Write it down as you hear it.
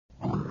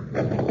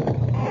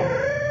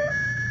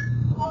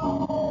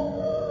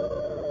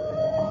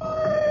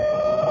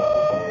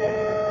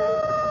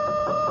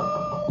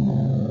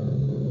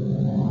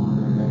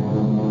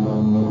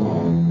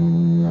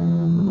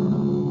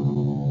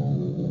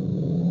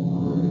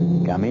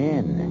Come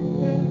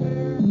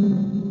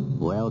in.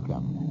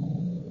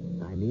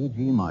 Welcome. I'm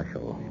E.G.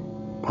 Marshall,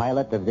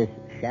 pilot of this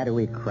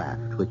shadowy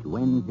craft which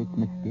wends its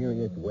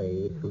mysterious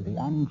way through the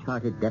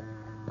uncharted depths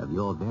of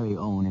your very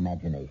own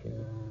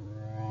imagination.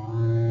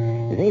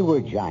 They were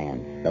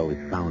giants, those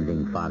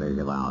founding fathers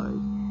of ours.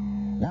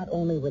 Not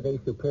only were they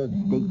superb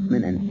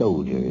statesmen and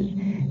soldiers,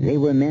 they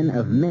were men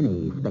of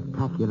many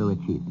spectacular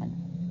achievements.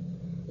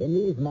 In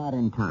these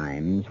modern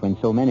times,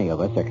 when so many of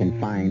us are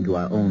confined to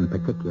our own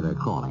particular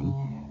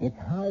calling, it's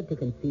hard to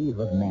conceive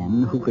of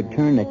men who could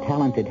turn a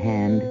talented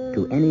hand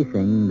to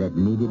anything that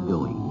needed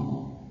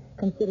doing.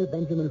 Consider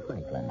Benjamin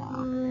Franklin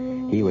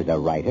now. He was a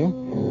writer,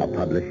 a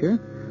publisher,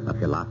 a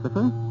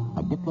philosopher,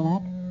 a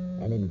diplomat,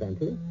 an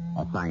inventor,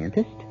 a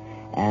scientist,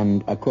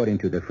 and, according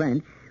to the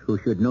French, who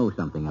should know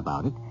something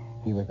about it,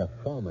 he was a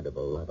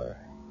formidable lover.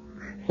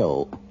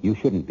 So, you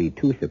shouldn't be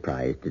too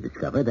surprised to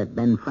discover that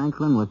Ben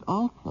Franklin was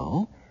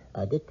also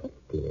a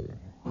detective.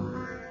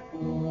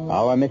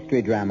 Our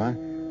mystery drama,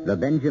 The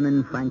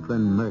Benjamin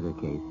Franklin Murder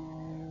Case,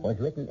 was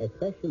written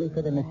especially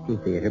for the Mystery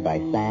Theater by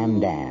Sam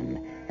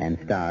Dan and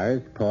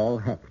stars Paul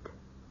Hecht.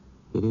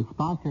 It is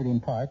sponsored in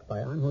part by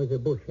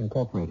Anheuser-Busch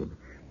Incorporated,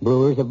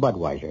 brewers of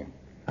Budweiser.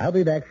 I'll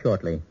be back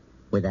shortly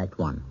with Act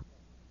One.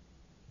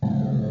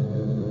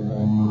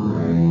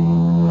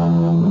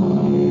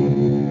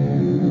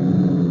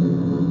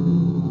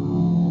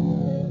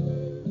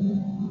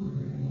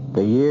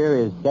 The year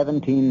is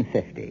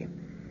 1750,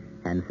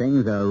 and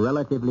things are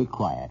relatively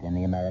quiet in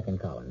the American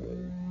colonies.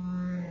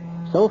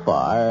 So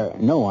far,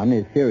 no one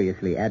is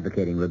seriously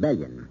advocating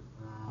rebellion.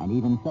 And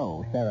even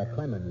so, Sarah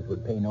Clemens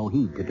would pay no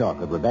heed to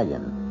talk of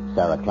rebellion.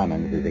 Sarah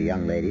Clemens is a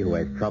young lady who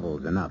has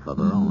troubles enough of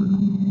her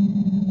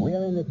own.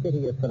 We're in the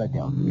city of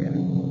Philadelphia.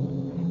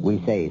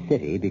 We say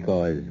city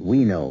because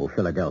we know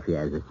Philadelphia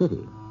as a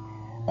city.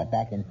 But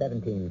back in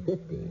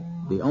 1750,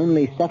 the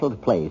only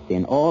settled place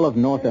in all of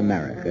North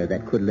America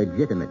that could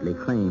legitimately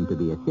claim to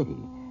be a city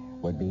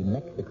would be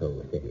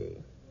Mexico City.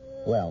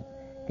 Well,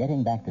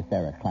 getting back to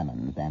Sarah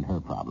Clemens and her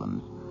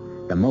problems,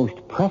 the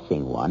most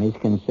pressing one is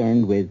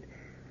concerned with,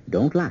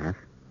 don't laugh,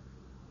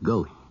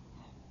 ghosts.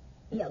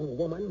 Young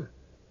woman.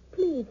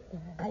 Please, sir.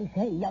 I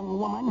say, young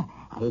woman,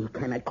 I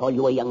cannot call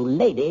you a young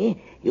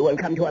lady. You will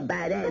come to a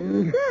bad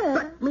end. Sir.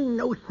 But me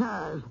no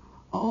sirs.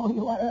 Oh,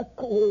 you are a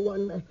cool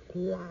one, a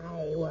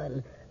sly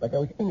one. But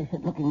those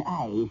innocent-looking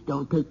eyes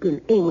don't take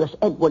in English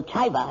Edward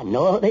Chiver.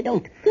 No, they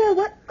don't. Sir,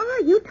 what are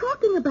you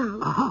talking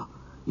about? Aha.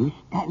 You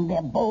stand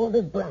there bold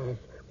as brass,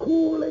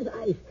 cool as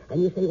ice,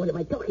 and you say, what am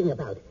I talking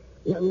about?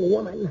 Young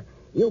woman,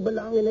 you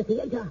belong in the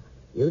theater.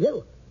 You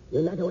do.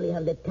 You not only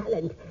have the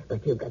talent,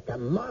 but you've got the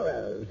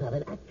morals of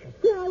an actress.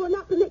 Sir, I will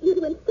not permit you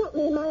to insult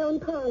me in my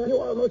own parlor. You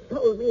almost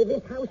sold me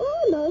this house.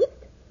 Almost?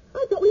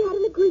 I thought we had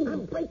an agreement.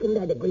 I'm breaking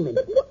that agreement.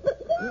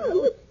 But why?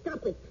 You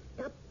stop it.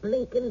 Stop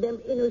blinking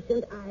them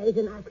innocent eyes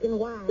and asking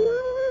why. But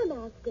I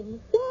am asking.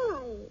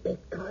 Why?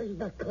 Because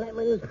the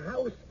Clemens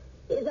house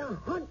is a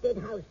haunted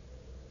house.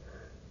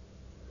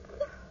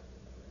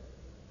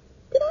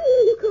 Did I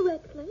hear you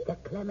correctly? The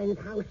Clemens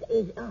house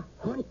is a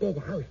haunted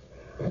house.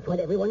 That's what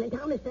everyone in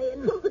town is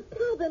saying. Oh,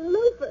 Calvin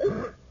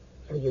loafers.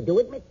 So you do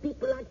admit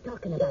people are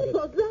talking about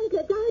People, it.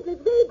 drunkards, idlers,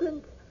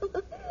 vagrants.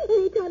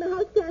 Anytime a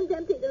house stands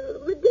empty,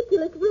 the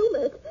ridiculous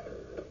rumors.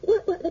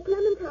 Well, the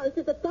Clemens house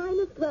is the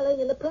finest dwelling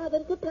in the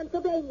province of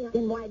Pennsylvania.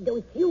 Then why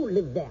don't you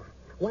live there?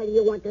 Why do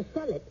you want to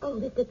sell it? Oh,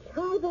 Mr.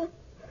 Chiver,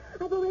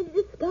 I've already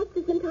discussed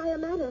this entire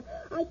matter.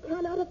 I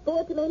cannot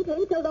afford to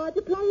maintain so large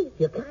a place.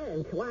 You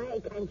can't. Why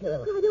can't you?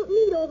 I don't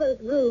need all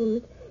those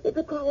rooms. It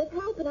requires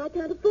help, and I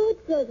can't afford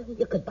servants.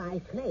 You could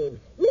buy slaves.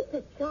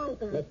 Mr.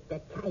 Chiver.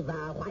 Mr.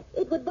 Chiver, what?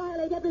 It would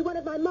violate every one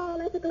of my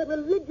moral, ethical, and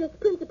religious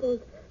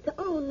principles to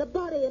own the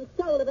body and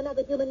soul of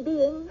another human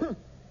being.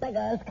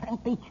 Beggars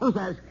can't be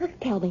choosers.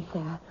 Tell me,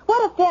 sir,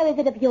 what affair is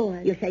it of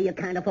yours? You say you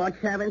can't afford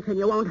servants and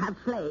you won't have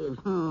slaves.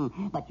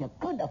 But you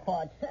could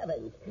afford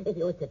servants if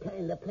you was to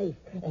turn the place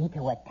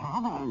into a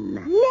tavern.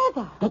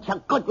 Never. It's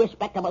a good,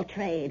 respectable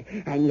trade,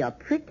 and you're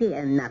pretty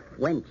enough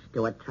wench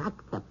to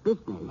attract the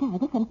business. Sir,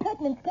 this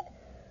impertinence...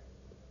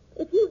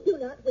 If you do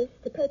not wish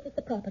to purchase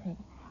the property,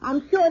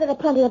 I'm sure there are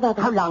plenty of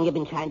others. How long you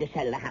been trying to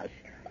sell the house?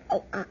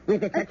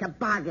 If it's such a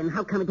bargain,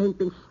 how come it ain't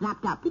been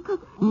snapped up? Because...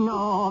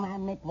 No,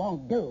 ma'am, it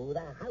won't do.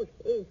 The house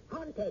is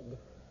haunted.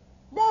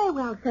 Very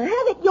well, sir.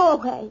 Have it your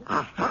way.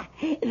 Aha!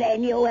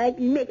 Then you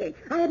admit it.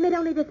 I admit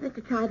only this,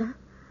 Mr. Chiver.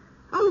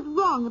 I was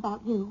wrong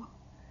about you.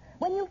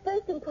 When you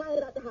first inquired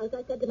about the house,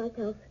 I said to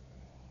myself,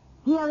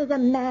 here is a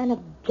man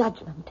of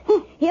judgment.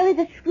 Here is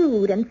a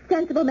shrewd and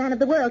sensible man of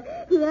the world.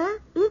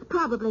 Here is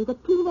probably the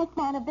keenest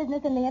man of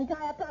business in the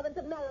entire province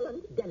of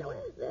Maryland.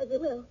 Delaware. As you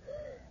will.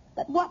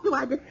 But what do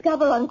I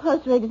discover on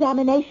closer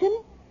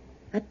examination?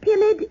 A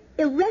timid,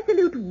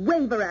 irresolute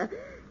waverer.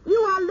 You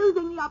are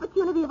losing the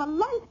opportunity of a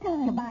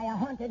lifetime. To buy a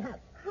haunted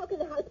house. How can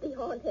the house be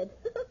haunted?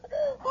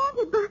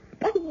 Haunted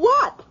by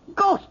what?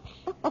 Ghosts.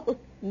 Oh,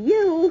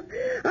 you,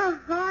 a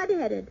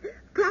hard-headed,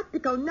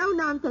 practical,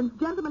 no-nonsense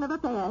gentleman of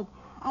affairs,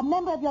 a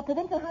member of your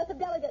provincial House of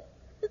Delegates.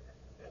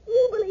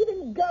 You believe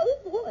in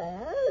ghosts?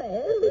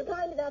 Well, be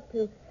kind enough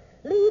to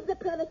Leave the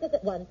premises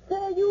at once.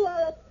 Sir, you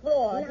are a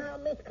fraud. Now,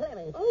 Miss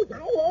Clemens. Oh, I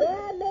won't.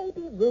 There may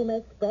be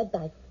rumors spread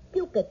by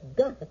stupid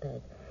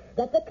gossipers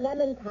that the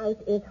Clemens house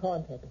is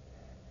haunted.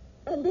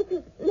 And this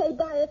is made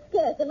buyer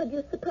scarce and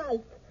reduce the price.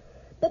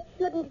 But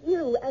shouldn't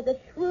you, as a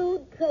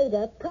shrewd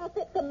trader,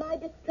 profit from my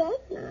distress?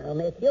 Now,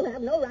 miss, you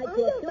have no right to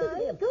don't accuse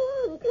mind. me. Go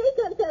on,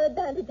 take unfair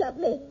advantage of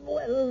me.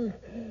 Well,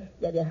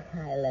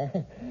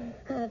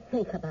 I'll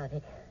think about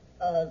it.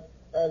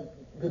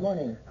 Good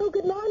morning. Oh,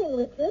 good morning,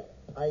 Richard.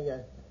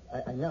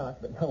 I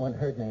knocked, but no one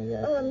heard me.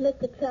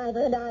 Mr.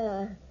 Chiver and I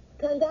are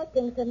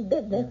transacting some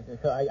business.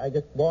 So I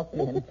just walked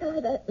in. Mr.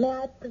 Chiver, may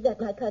I present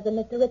my cousin,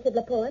 Mr. Richard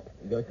Laporte?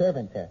 Your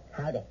servant, sir.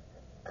 Howdy.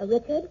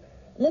 Richard,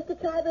 Mr.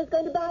 Chiver is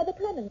going to buy the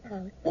Clemens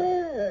house.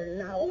 Well,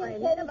 now, He I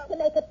intends never... to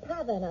make a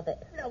tavern of it.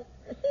 No,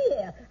 see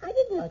here, I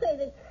didn't say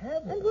this.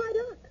 And why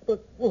not?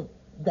 Well,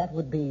 that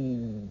would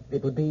be...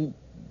 It would be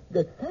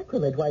the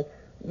sacrilege. Why,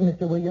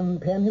 Mr. William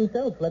Penn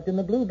himself slept in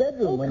the blue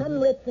bedroom Oh, when come,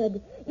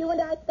 Richard. You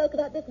and I spoke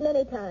about this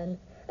many times,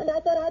 and I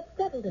thought I'd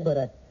settled it. But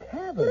a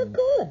tavern... Well, of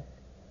course.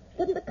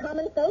 Shouldn't the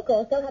common folk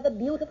also have a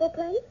beautiful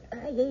place?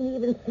 I ain't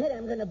even said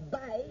I'm going to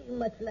buy,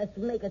 much less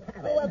make a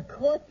tavern. Oh, of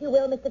course you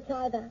will, Mr.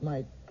 Chiver.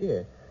 My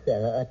dear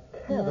Sarah, a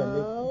tavern...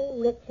 No,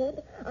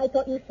 Richard. I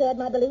thought you shared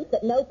my belief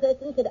that no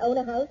person should own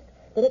a house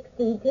that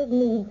exceeds his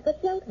needs for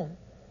shelter.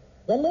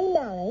 When we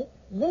marry,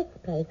 this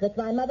place which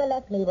my mother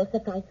left me will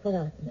suffice for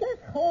us.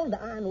 Just hold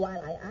on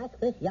while I ask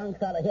this young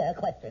fellow here a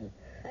question.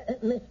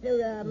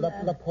 Mr.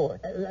 Laporte.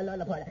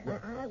 Laporte,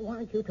 I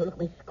want you to look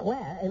me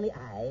square in the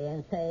eye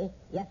and say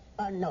yes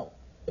or no.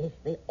 Is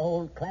the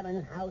old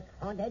Clemens house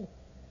haunted?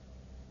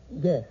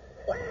 Yes.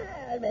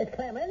 Well, Miss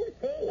Clemens,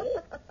 see?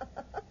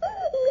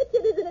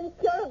 Richard is an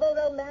incurable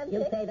romantic.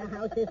 You say the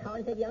house is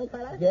haunted, young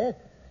fella? Yes,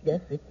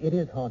 it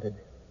is haunted.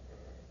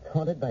 It's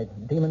haunted by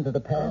demons of the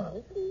past.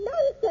 Oh,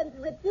 nonsense,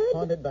 Richard.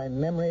 Haunted by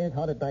memories,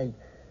 haunted by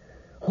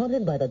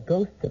the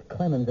ghosts of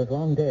Clemens as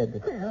long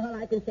dead. Well, all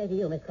I can say to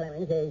you, Miss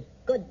Clemens, is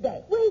good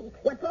day. Wait.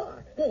 What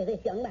for? Here,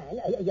 this young man,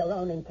 your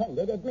own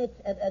intended, admits,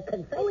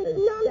 confesses. Oh,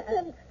 it's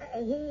nonsense.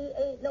 And he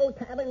ain't no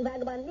tavern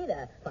vagabond neither,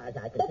 as far as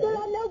I can But see. there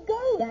are no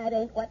ghosts. That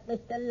ain't what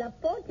Mr.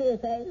 Laporte here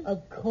says.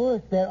 Of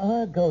course, there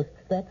are ghosts.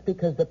 That's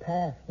because the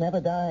past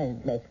never dies.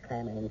 Miss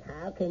Clemens,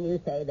 how can you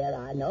say there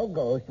are no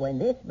ghosts when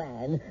this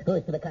man, who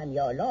is to become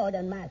your lord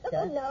and master...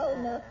 Oh,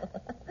 no.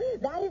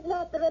 That is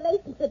not the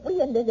relationship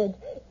we envisage.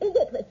 Is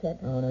it, Richard?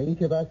 Oh, no,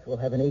 each of us will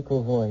have an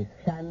equal voice.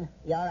 Son,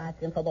 you're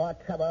asking for more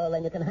trouble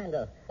than you can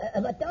handle.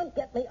 But don't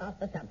get me off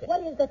the subject.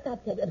 What is the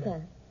subject,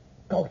 sir?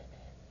 Ghosts.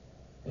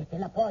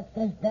 Mr. Laporte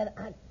says there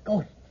are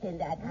ghosts in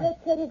that house.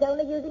 Richard is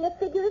only using a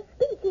figure of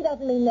speech. He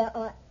doesn't mean there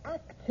are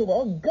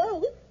actual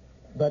ghosts.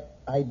 But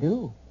I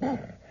do.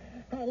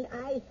 And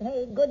I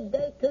say good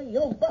day to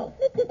you both.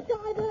 Mr.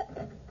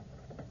 Chiver.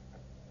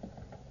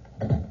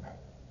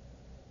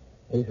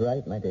 He's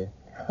right, my dear.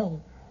 Oh,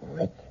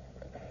 Richard.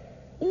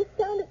 You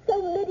sounded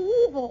so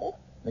medieval.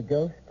 The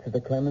ghosts of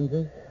the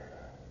Clemenses,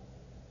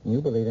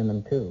 you believe in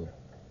them, too.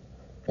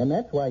 And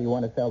that's why you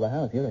want to sell the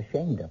house. You're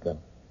ashamed of them.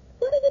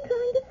 What are you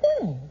trying to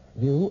say?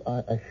 You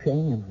are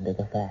ashamed of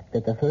the fact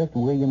that the first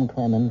William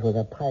Clemens was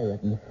a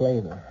pirate and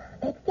slaver.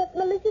 It's just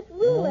malicious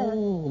rumor.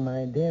 Oh,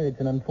 my dear, it's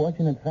an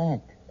unfortunate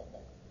fact.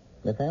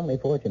 The family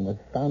fortune was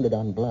founded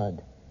on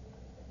blood.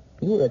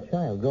 You were a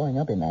child growing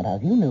up in that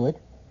house. You knew it.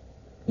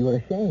 You were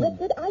ashamed.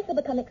 Richard, I shall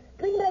become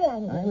extremely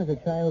angry. I was a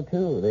child,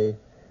 too. The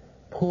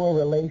poor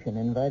relation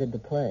invited to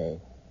play.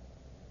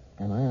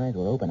 And my eyes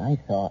were open. I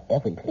saw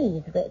everything.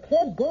 Please,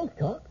 Richard. Both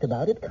talked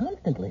about it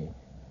constantly.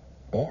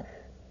 Death.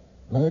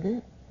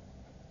 Murder.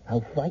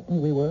 How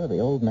frightened we were of the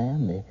old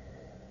man.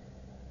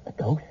 The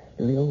ghost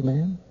of the old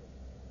man.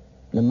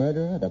 The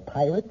murderer. The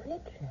pirate.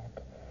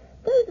 Richard,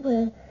 those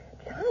were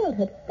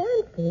childhood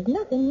fancies.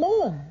 Nothing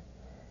more.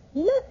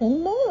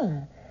 Nothing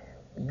more.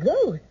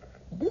 Ghosts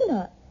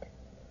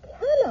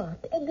cannot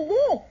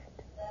exist.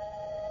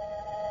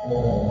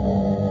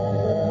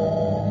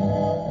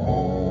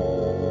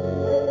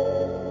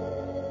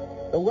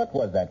 What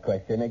was that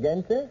question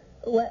again, sir?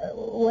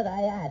 What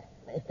I asked,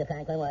 Mr.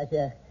 Franklin, was,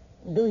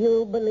 do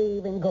you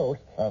believe in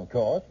ghosts? Of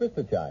course,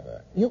 Mr.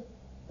 Chiver. You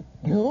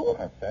do?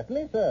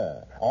 Certainly,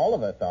 sir. All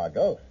of us are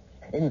ghosts.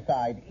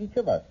 Inside each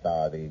of us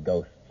are the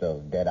ghosts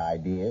of dead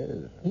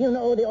ideas. You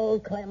know the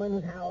old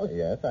Clemens house?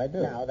 Yes, I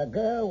do. Now, the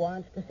girl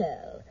wants to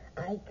sell.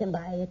 I can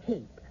buy it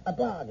cheap. A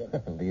bargain.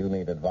 Do you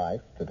need advice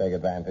to take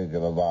advantage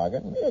of a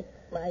bargain? It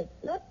might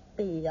not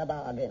be a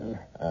bargain.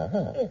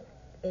 Uh-huh. If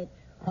it's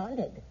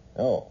haunted.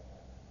 Oh.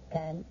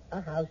 Can a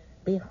house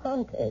be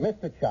haunted?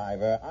 Mr.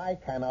 Chiver, I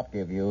cannot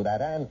give you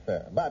that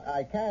answer, but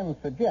I can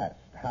suggest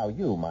how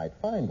you might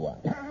find one.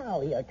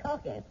 Now you're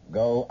talking.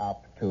 Go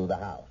up to the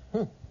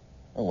house.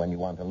 When you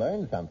want to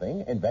learn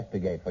something,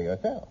 investigate for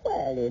yourself.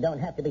 Well, you don't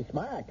have to be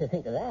smart to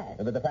think of that.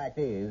 But the fact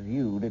is,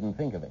 you didn't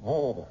think of it.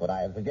 What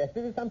I have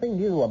suggested is something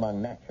new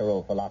among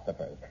natural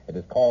philosophers. It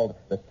is called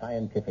the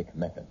scientific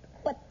method.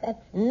 But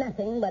that's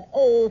nothing but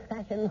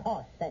old-fashioned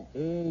horse sense.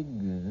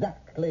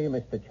 Exactly,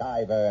 Mr.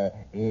 Chiver,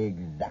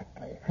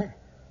 exactly.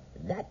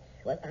 That's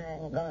what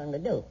I'm going to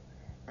do.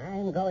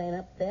 I'm going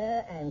up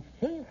there and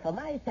see for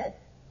myself.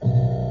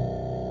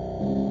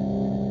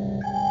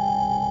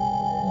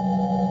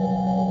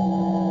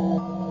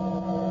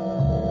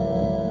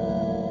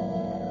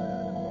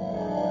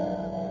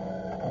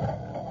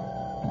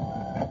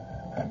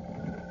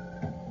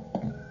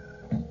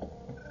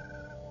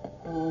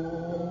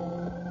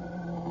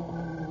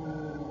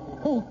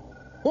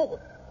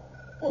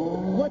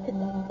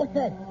 What's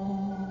that?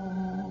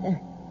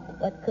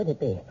 What could it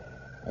be?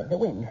 The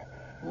wind.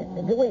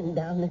 The wind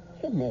down the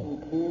chimney.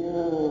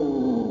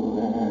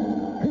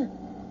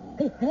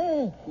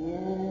 Hey,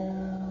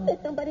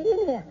 there's somebody in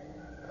here.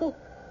 Who's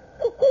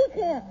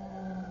here?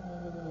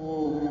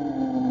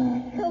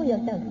 Show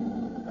yourself.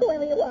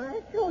 Whoever you are,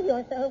 show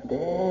yourself.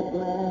 Dead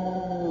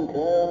man,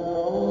 tell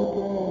no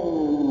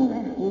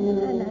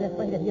tale. I'm not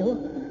afraid of you.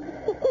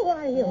 Who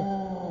are you?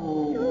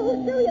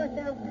 Show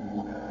yourself.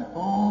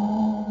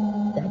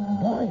 That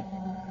voice.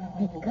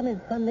 It's coming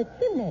from the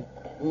chimney.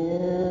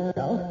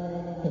 No,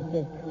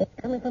 it's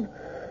coming from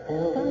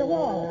the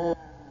wall.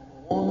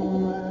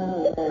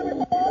 It's coming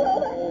from all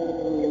over.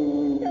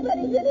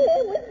 Somebody's in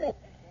here with me.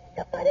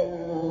 Somebody.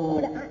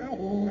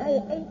 I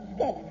ain't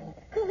scared.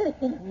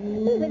 Listen,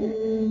 even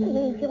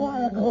if you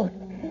are a ghost,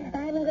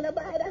 I'm going to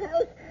buy the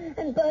house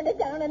and burn it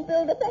down and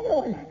build a better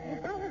one.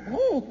 I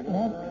ain't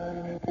scared.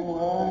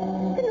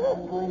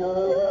 No.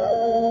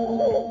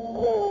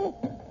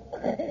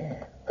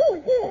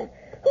 Who's here?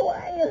 Who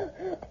are you?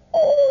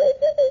 Oh,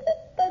 it's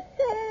a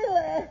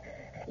sailor.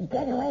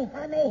 Get away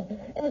from me.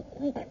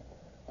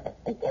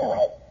 Get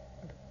away.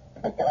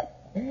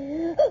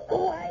 Who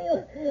are you?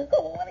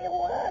 What do you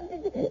want?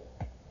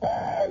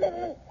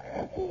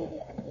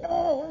 No.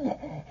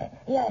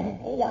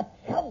 You're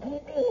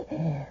choking me.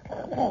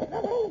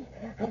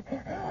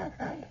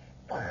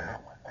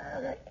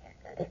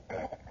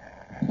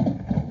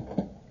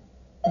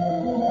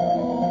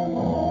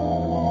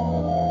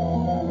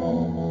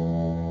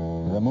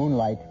 The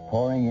moonlight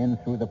pouring in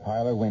through the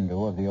parlor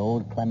window of the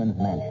old Clemens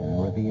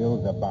mansion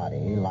reveals a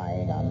body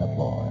lying on the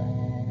floor.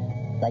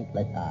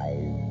 Sightless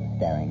eyes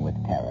staring with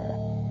terror.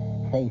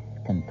 Face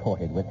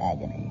contorted with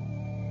agony.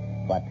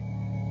 But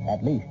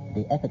at least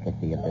the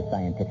efficacy of the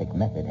scientific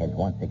method has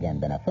once again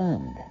been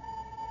affirmed.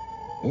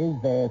 Is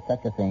there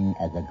such a thing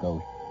as a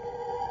ghost?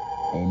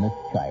 Amos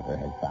Chiver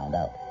has found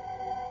out.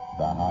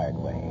 The hard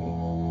way.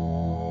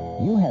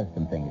 You have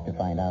some things to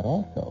find out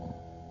also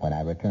when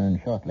I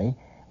return shortly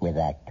with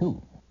Act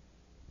 2.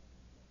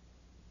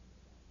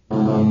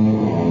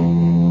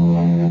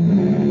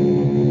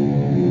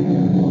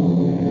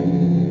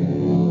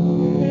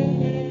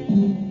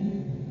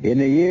 In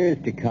the years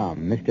to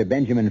come, Mr.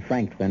 Benjamin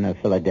Franklin of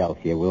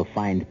Philadelphia will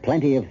find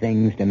plenty of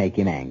things to make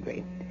him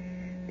angry.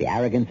 The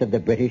arrogance of the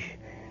British,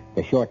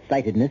 the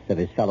short-sightedness of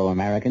his fellow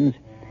Americans,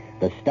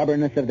 the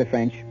stubbornness of the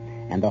French,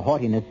 and the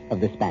haughtiness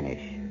of the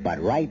Spanish. But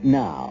right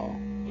now,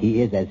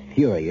 he is as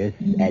furious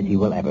as he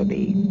will ever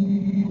be.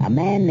 A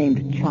man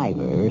named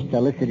Chiver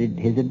solicited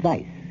his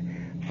advice,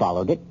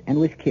 followed it, and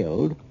was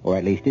killed, or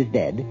at least is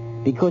dead,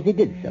 because he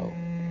did so.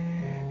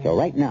 So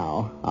right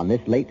now, on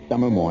this late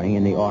summer morning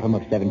in the autumn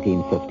of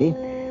 1750,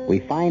 we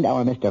find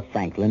our Mr.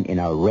 Franklin in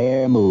a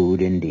rare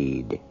mood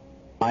indeed.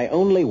 I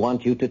only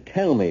want you to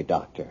tell me,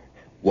 Doctor,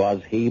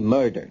 was he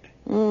murdered?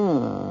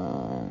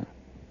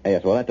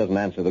 Yes, well, that doesn't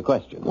answer the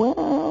question.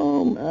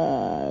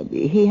 Well,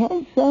 he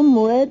has some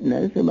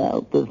redness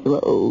about the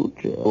throat.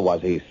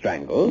 Was he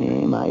strangled?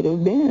 He might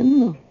have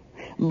been.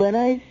 But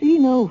I see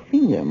no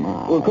finger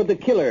marks. Well, could the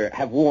killer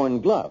have worn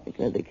gloves?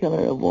 Could the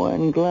killer have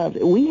worn gloves?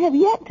 We have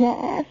yet to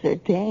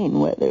ascertain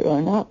whether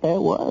or not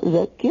there was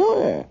a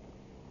killer.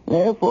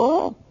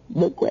 Therefore,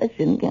 the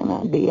question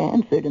cannot be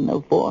answered in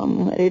the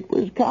form that it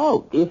was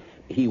couched. If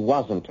he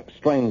wasn't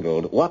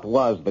strangled, what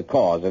was the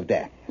cause of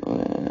death?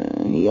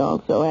 He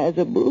also has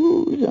a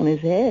bruise on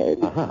his head.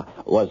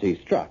 Was he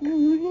struck?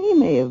 He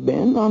may have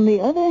been. On the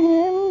other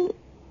hand,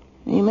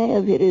 he may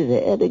have hit his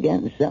head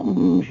against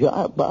some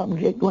sharp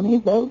object when he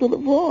fell to the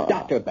floor.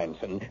 Dr.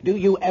 Benson, do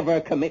you ever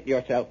commit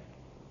yourself?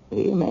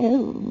 He may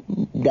have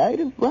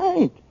died of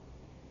fright.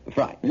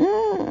 Fright?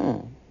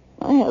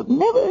 I have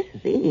never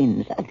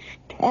seen such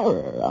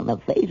terror on the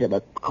face of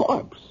a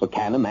corpse. Well,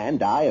 can a man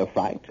die of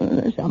fright?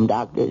 Some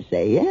doctors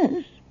say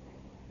yes.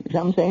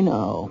 Some say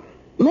no.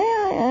 May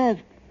I ask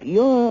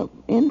your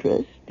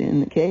interest in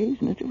the case,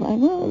 Mr.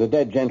 Franklin? The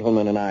dead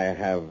gentleman and I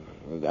have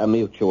a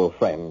mutual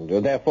friend.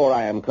 Therefore,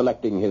 I am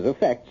collecting his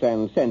effects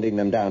and sending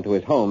them down to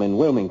his home in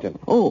Wilmington.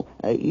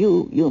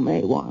 You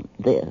may want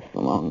this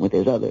along with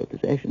his other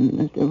possessions,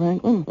 Mr.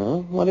 Franklin.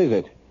 What is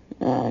it?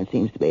 It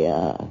seems to be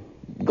a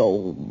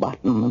gold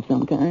button of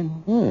some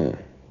kind.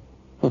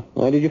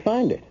 Where did you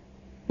find it?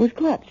 It was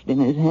clutched in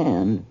his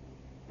hand.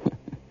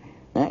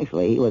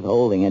 Actually, he was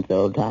holding it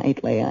so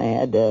tightly I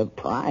had to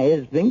pry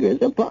his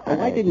fingers apart.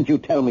 Why didn't you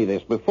tell me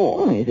this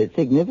before? Is it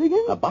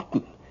significant? A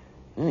button.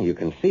 You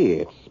can see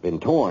it's been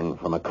torn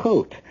from a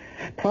coat.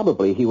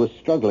 Probably he was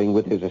struggling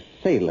with his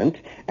assailant,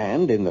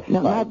 and in the fight...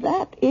 Now,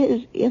 that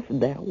is if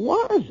there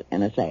was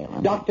an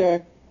assailant.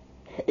 Doctor,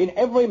 In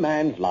every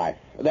man's life,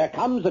 there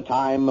comes a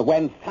time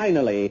when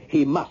finally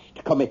he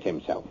must commit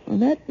himself.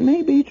 That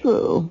may be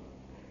true.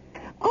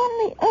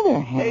 On the other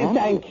hand...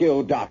 Thank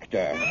you,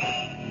 Doctor.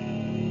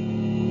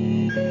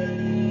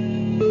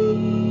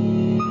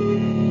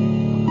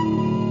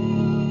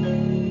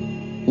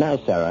 Now,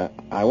 Sarah,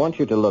 I want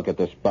you to look at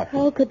this button.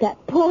 How could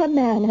that poor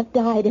man have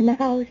died in the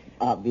house?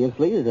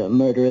 Obviously, the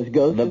murderous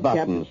ghost The of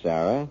button,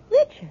 Sarah.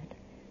 Richard,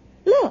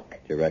 look.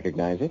 Do you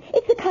recognize it?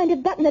 It's the kind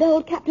of button that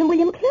old Captain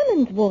William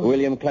Clemens wore.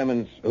 William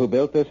Clemens, who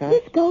built this house?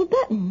 This gold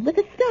button with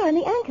the star and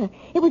the anchor.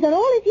 It was on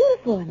all his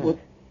uniforms. Well,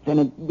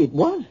 then it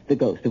was the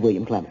ghost of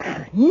William Clemens.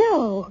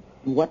 No.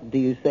 What do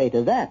you say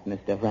to that,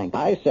 Mr.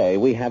 Franklin? I say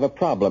we have a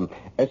problem.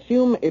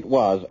 Assume it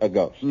was a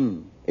ghost.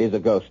 Is a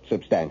ghost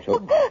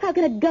substantial? How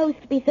can a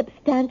ghost be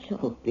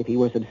substantial? If he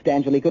were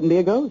substantial, he couldn't be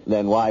a ghost.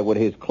 Then why would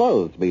his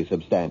clothes be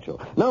substantial?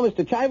 No,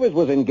 Mr. Chivers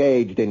was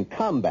engaged in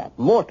combat,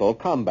 mortal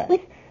combat.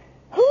 With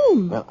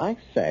whom? Well, I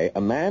say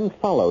a man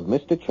followed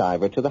Mr.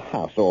 Chiver to the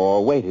house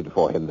or waited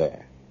for him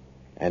there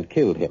and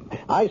killed him.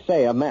 I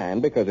say a man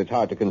because it's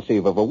hard to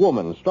conceive of a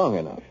woman strong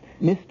enough.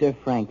 Mr.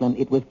 Franklin,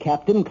 it was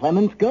Captain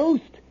Clemens'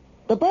 ghost.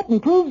 The button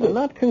proves it.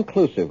 Not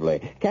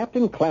conclusively.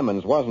 Captain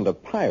Clemens wasn't a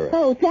pirate.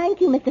 Oh,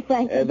 thank you, Mr.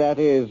 Franklin. That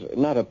is,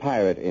 not a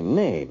pirate in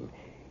name.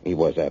 He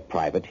was a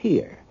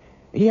privateer.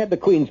 He had the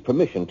Queen's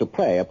permission to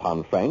prey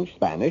upon French,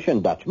 Spanish,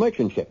 and Dutch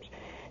merchant ships.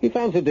 He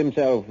fancied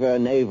himself a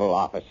naval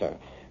officer.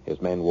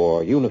 His men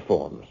wore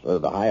uniforms.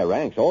 The higher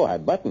ranks all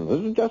had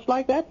buttons, just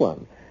like that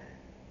one.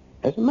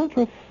 As a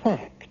matter of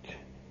fact,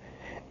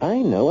 I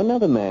know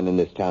another man in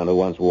this town who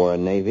once wore a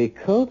navy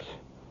coat.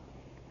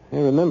 I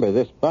remember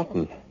this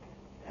button.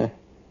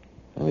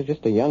 I was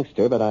just a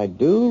youngster, but I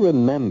do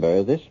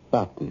remember this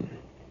button.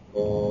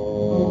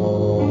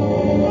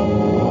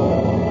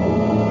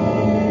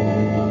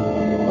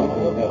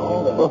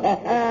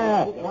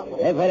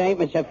 If it ain't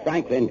Mr.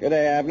 Franklin. Good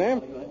day,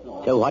 Abner.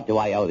 So what do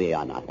I owe the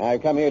honor?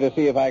 I've come here to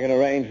see if I can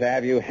arrange to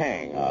have you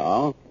hanged.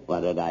 Oh?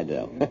 What did I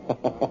do?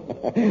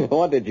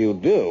 What did you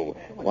do?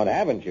 What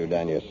haven't you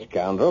done, you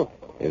scoundrel?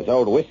 You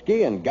sold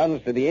whiskey and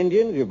guns to the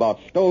Indians. You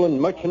bought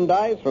stolen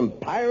merchandise from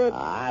pirates.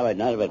 But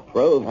none of it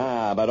proved.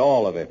 But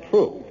all of it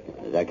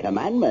proved. The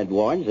commandment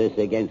warns us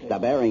against the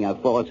bearing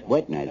of false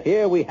witness.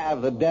 Here we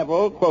have the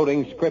devil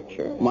quoting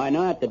scripture. Why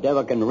not? The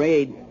devil can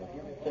read.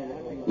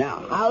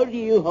 Now, how do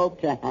you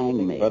hope to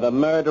hang me? For the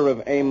murder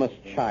of Amos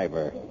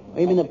Chiver.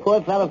 You mean the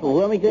poor fellow from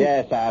Wilmington?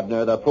 Yes,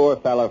 Abner, the poor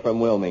fellow from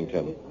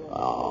Wilmington.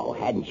 Oh,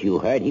 hadn't you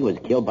heard? He was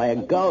killed by a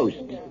ghost.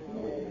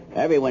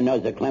 Everyone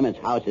knows the Clemens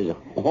house is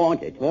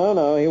haunted.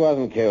 No, he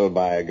wasn't killed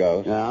by a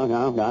ghost.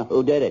 No.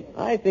 Who did it?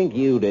 I think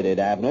you did it,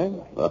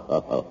 Abner.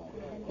 Oh,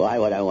 why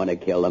would I want to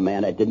kill a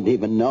man I didn't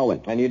even know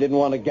him? And you didn't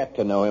want to get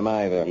to know him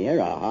either. You're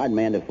a hard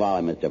man to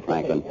follow, Mr.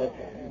 Franklin.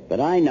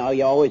 But I know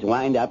you always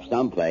wind up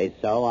someplace,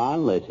 so I'll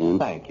listen.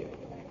 Thank you.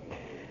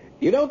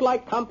 You don't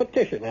like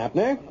competition,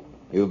 Abner.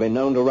 You've been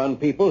known to run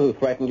people who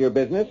threatened your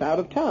business out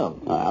of town.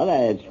 Well,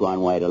 that's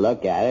one way to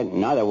look at it.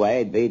 Another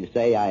way would be to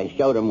say I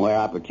showed them where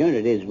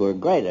opportunities were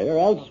greater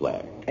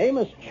elsewhere.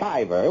 Amos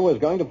Chiver was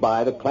going to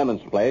buy the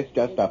Clemens place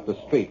just up the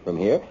street from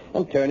here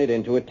and turn it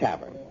into a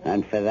tavern.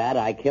 And for that,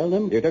 I killed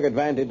him? You took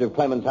advantage of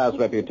Clemens' house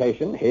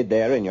reputation, hid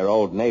there in your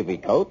old Navy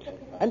coat,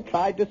 and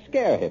tried to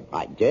scare him.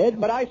 I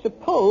did? But I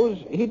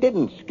suppose he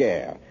didn't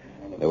scare.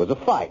 There was a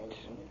fight.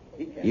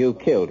 You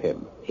killed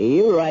him.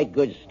 You write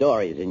good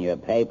stories in your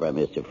paper,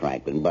 Mr.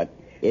 Franklin, but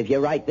if you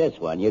write this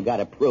one, you got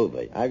to prove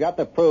it. I got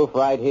the proof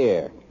right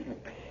here.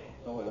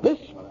 This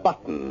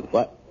button.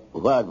 What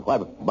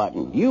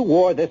button? You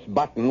wore this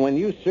button when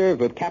you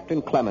served with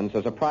Captain Clemens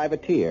as a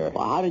privateer.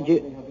 Well, how did you...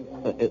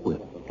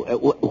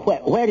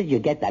 where did you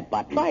get that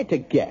button? Try to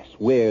guess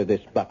where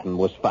this button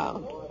was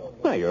found.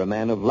 Now, you're a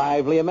man of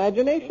lively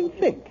imagination.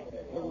 Think.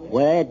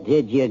 Where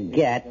did you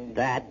get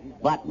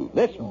that button?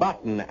 This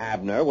button,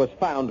 Abner, was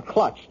found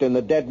clutched in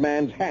the dead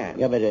man's hand.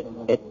 Yeah, but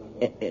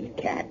it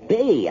can't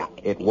be.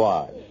 It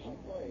was.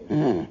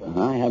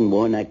 I haven't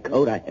worn that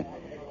coat.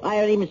 I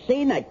haven't even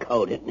seen that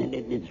coat.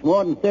 It's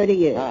more than 30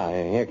 years.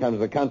 Here comes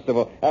the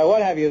constable.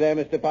 What have you there,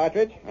 Mr.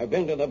 Partridge? I've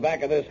been to the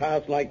back of this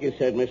house like you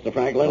said, Mr.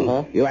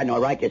 Franklin. You had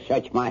no right to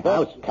search my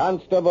house.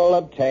 Constable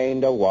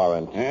obtained a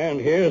warrant. And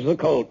here's the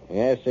coat.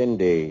 Yes,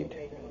 indeed.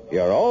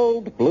 Your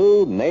old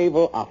blue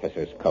naval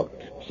officer's coat.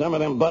 Some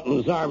of them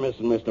buttons are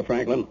missing, Mr.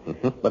 Franklin.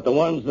 But the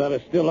ones that are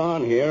still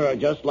on here are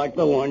just like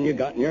the one you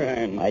got in your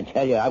hand. I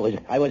tell you, I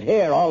was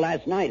here all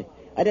last night.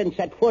 I didn't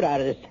set foot out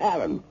of this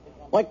tavern.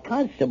 Why,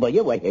 Constable,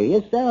 you were here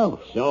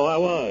yourself. So I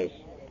was.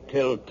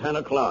 Till 10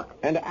 o'clock.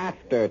 And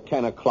after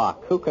 10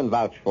 o'clock, who can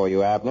vouch for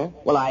you, Abner?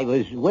 Well, I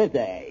was with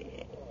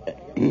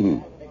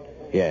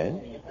Yes?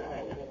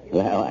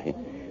 Well,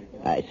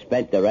 I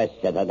spent the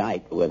rest of the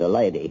night with a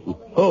lady.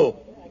 Who?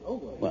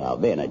 Well,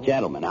 being a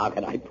gentleman, how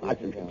can I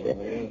possibly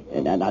say?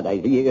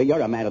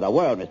 You're a man of the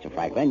world, Mr.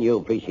 Franklin. You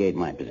appreciate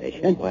my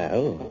position.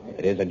 Well,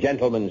 it is a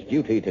gentleman's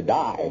duty to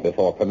die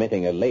before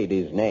permitting a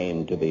lady's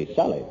name to be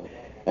sullied.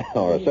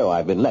 Or so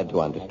I've been led to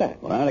understand.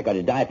 Well, I'm not going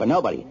to die for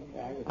nobody.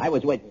 I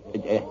was with...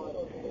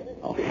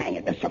 Oh, hang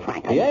it, Mr.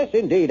 Franklin. Yes,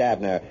 indeed,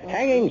 Abner.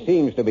 Hanging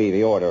seems to be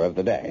the order of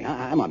the day.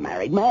 I'm a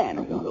married man.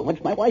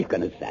 What's my wife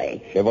going to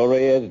say?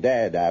 Chivalry is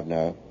dead,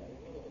 Abner.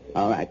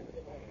 All right.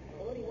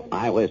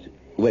 I was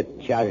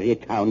with Charity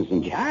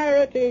Townsend.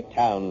 Charity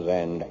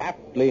Townsend,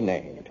 aptly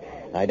named.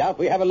 I doubt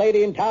we have a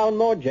lady in town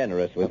more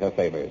generous with her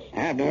favors.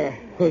 Abner,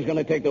 who's going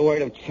to take the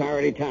word of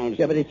Charity Townsend?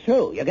 Yeah, but it's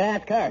true. You can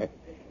ask her.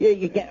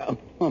 You can't...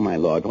 Oh, my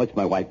Lord, what's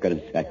my wife going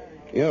to say?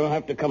 You'll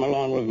have to come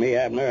along with me,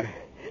 Abner.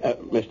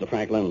 Mr.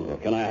 Franklin,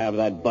 can I have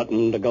that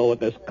button to go with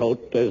this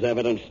coat as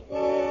evidence?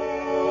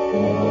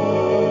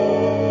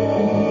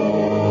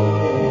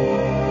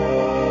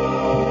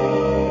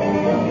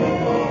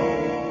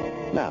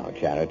 Now,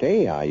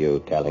 Charity, are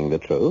you telling the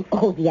truth?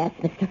 Oh, yes,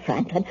 Mr.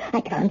 Franklin. I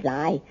can't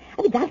lie.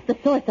 I mean, that's the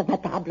source of my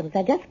problems.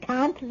 I just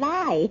can't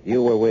lie.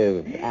 You were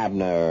with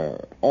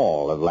Abner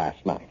all of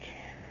last night.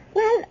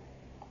 Well,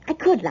 I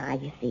could lie,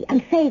 you see,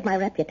 and save my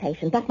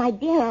reputation. But my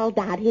dear old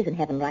dad, he's in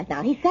heaven right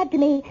now. He said to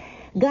me,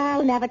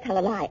 girl, never tell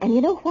a lie. And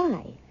you know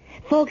why?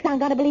 Folks aren't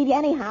going to believe you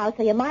anyhow,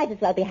 so you might as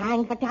well be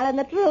hanged for telling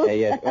the truth.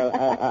 Yes.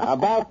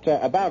 About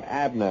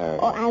Abner.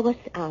 Oh, I was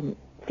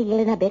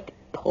feeling a bit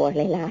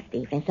poorly last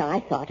evening, so I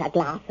thought a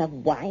glass of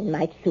wine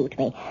might suit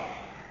me.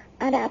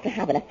 And after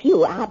having a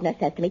few, Abner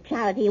says to me,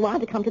 Charity, you want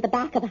to come to the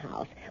back of the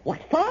house?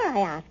 What for, I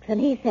asks. And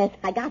he says,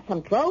 I got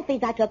some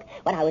trophies I took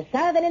when I was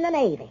serving in the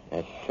Navy.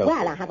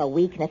 Well, I have a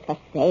weakness for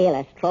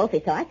sailors'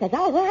 trophies, so I says,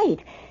 all right.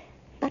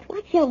 But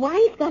what's your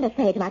wife going to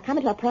say to me? I come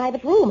into a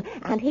private room,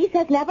 and he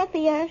says, never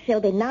fear, she'll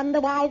be none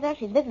the wiser.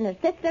 She's visiting her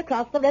sister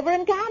across the river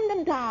in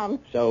Camden Town.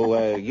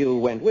 So you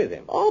went with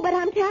him? Oh, but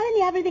I'm telling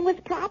you, everything was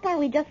proper.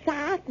 We just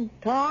sat and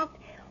talked.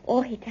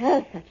 Oh, he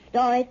tells such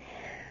stories.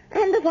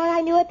 And before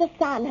I knew it, the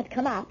sun had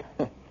come up.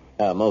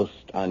 A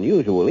most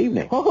unusual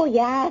evening. Oh,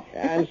 yes.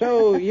 And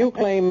so you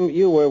claim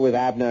you were with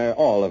Abner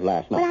all of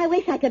last night? Well, I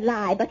wish I could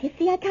lie, but you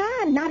see, I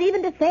can't. Not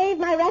even to save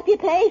my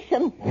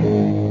reputation.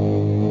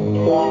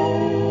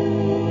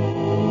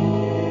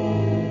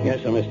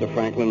 Yes, sir, Mr.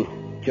 Franklin.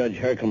 Judge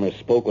Herkimer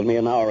spoke with me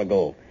an hour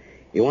ago.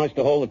 He wants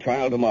to hold the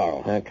trial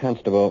tomorrow.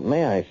 Constable,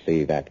 may I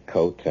see that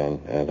coat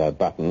and the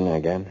button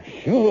again?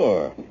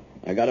 Sure.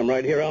 I got him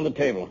right here on the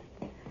table.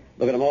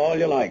 Look at them all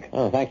you like.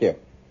 Oh, thank you.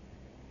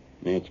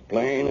 It's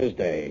plain as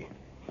day.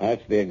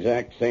 That's the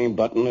exact same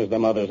button as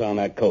them others on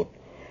that coat.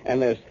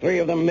 And there's 3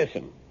 of them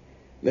missing.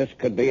 This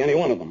could be any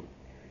one of them.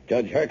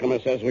 Judge Herkimer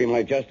says we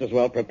might just as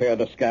well prepare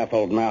the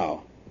scaffold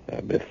now.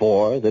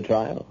 Before the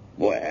trial?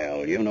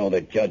 Well, you know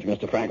the judge,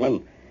 Mr.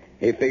 Franklin.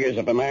 He figures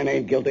if a man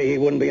ain't guilty, he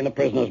wouldn't be in the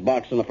prisoner's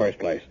box in the first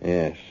place.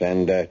 Yes,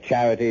 and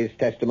Charity's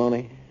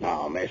testimony?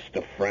 Now,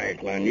 Mr.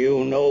 Franklin,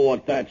 you know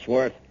what that's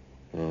worth.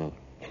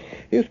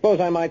 You suppose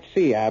I might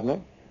see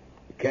Abner?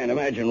 Can't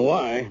imagine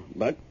why,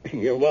 but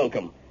you're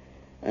welcome.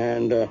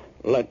 And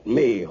let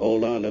me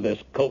hold on to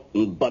this coat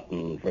and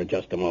button for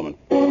just a moment.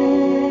 Well,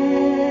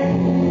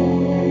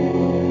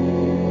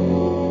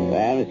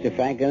 Mr.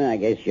 Franklin, I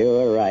guess you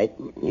were right.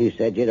 You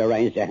said you'd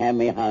arrange to have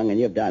me hung, and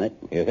you've done it.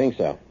 You think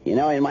so? You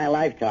know, in my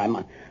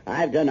lifetime,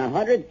 I've done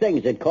 100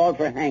 things that called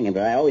for hanging,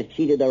 but I always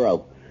cheated the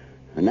rope.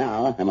 And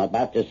now I'm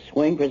about to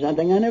swing for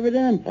something I never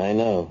done. I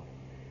know.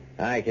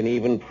 I can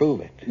even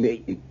prove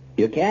it.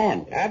 You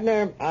can.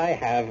 Abner, I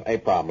have a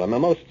problem, a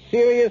most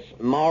serious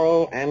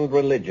moral and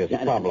religious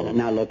problem.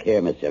 Now, look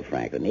here, Mr.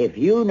 Franklin. If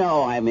you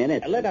know I'm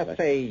innocent... Let us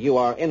say you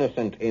are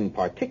innocent in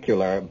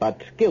particular,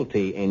 but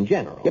guilty in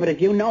general. Yeah, but if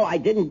you know I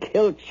didn't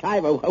kill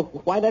Chiver,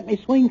 why let me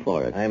swing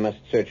for it? I must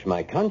search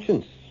my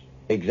conscience,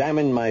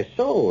 examine my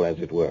soul, as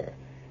it were.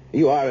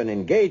 You are an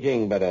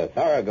engaging but a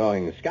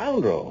thoroughgoing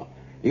scoundrel.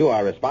 You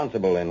are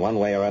responsible in one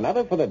way or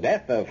another for the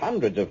death of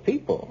hundreds of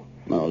people.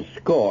 Well,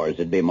 scores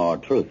would be more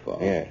truthful.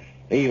 Yes.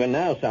 Even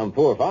now, some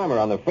poor farmer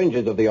on the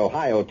fringes of the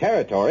Ohio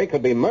Territory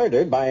could be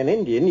murdered by an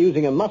Indian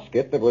using a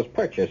musket that was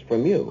purchased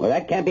from you. Well,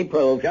 that can't be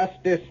proved.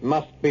 Justice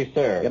must be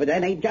served. Yeah, but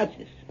that ain't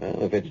justice.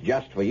 Well, if it's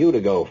just for you to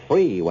go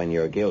free when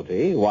you're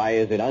guilty, why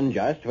is it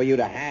unjust for you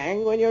to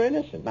hang when you're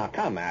innocent? Now,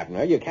 come,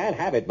 Abner, you can't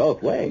have it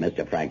both ways.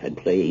 Mr. Franklin,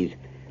 please.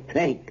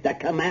 Think the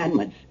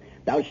commandments.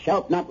 Thou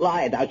shalt not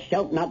lie. Thou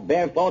shalt not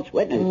bear false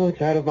witness. Oh,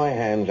 it's out of my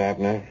hands,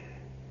 Abner.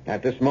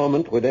 At this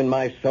moment, within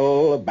my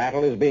soul, a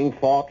battle is being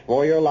fought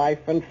for your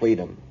life and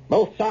freedom.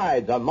 Both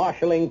sides are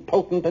marshaling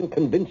potent and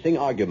convincing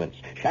arguments.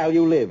 Shall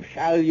you live?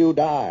 Shall you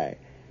die?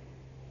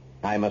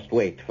 I must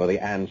wait for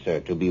the answer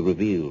to be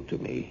revealed to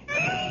me.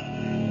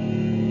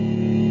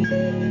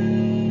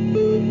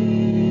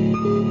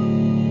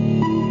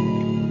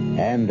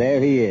 And there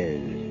he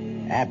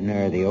is,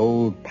 Abner, the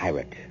old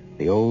pirate,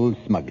 the old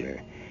smuggler.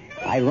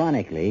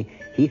 Ironically,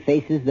 he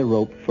faces the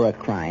rope for a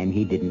crime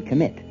he didn't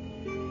commit,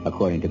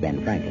 according to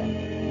Ben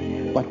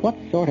Franklin. But what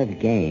sort of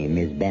game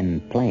is Ben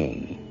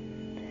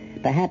playing?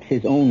 Perhaps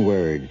his own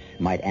words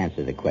might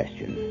answer the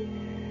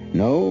question.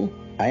 No,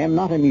 I am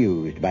not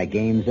amused by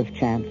games of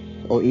chance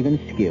or even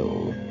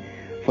skill.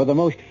 For the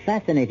most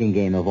fascinating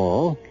game of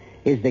all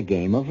is the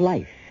game of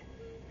life.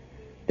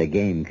 The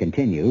game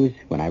continues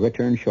when I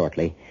return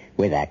shortly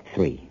with Act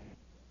 3.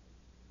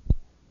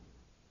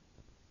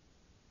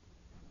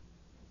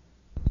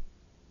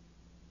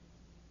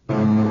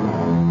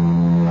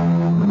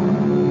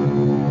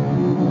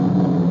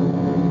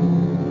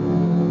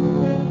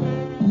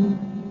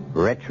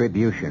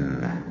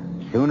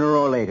 retribution. Sooner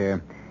or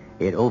later,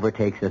 it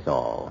overtakes us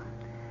all.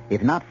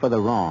 If not for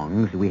the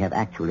wrongs we have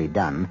actually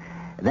done,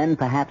 then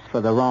perhaps for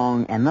the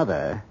wrong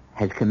another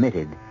has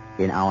committed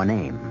in our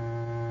name.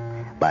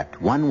 But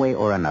one way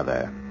or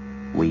another,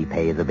 we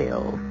pay the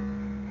bill.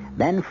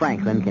 Then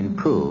Franklin can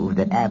prove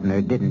that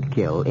Abner didn't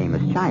kill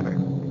Amos Chiver.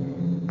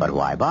 But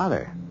why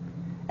bother?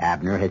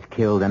 Abner has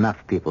killed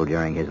enough people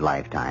during his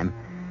lifetime.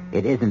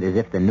 It isn't as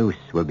if the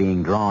noose were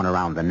being drawn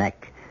around the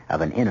neck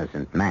of an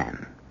innocent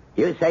man.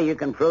 You say you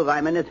can prove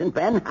I'm innocent,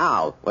 Ben?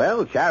 How?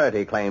 Well,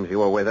 Charity claims you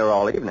were with her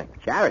all evening.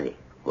 Charity?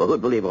 Well,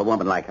 who'd believe a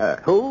woman like her?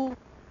 Who?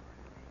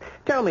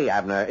 Tell me,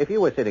 Abner, if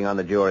you were sitting on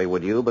the jury,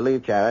 would you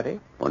believe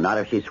Charity? Well, not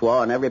if she swore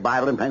on every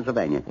Bible in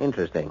Pennsylvania.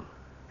 Interesting.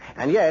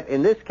 And yet,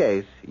 in this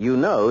case, you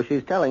know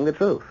she's telling the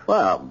truth.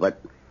 Well,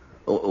 but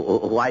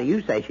why do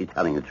you say she's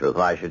telling the truth?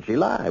 Why should she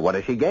lie? What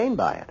does she gain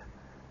by it?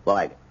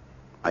 Well,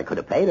 I could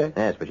have paid her.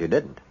 Yes, but you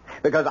didn't.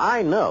 Because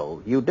I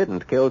know you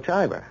didn't kill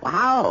Chiver.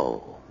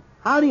 How?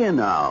 How do you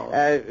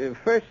know?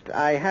 First,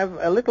 I have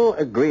a little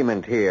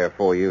agreement here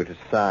for you to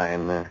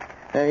sign.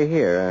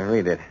 Here,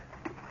 read it.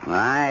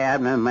 I,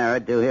 Abner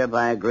Merritt, do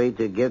hereby agree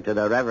to give to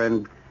the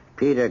Reverend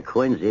Peter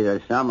Quincy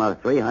the sum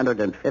of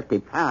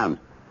 £350.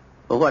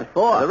 Well, what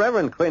for? The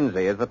Reverend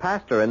Quincy is the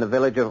pastor in the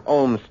village of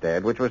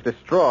Olmsted, which was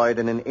destroyed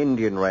in an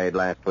Indian raid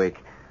last week.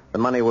 The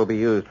money will be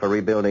used for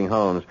rebuilding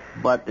homes.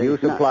 But you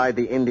supplied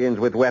the Indians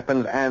with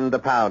weapons and the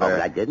powder. Oh,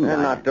 but I didn't.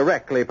 Not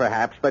directly,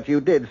 perhaps, but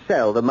you did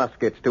sell the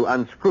muskets to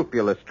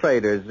unscrupulous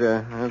traders.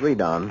 Read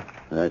on.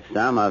 The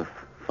sum of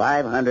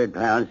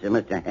 £500 to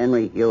Mr.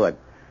 Henry Hewitt,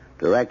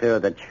 director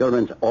of the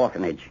Children's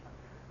Orphanage.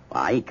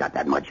 Well, he got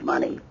that much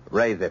money.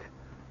 Raise it.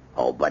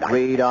 Oh, but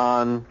Read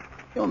on.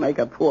 You'll make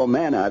a poor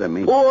man out of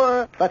me.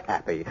 Poor, but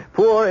happy.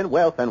 Poor in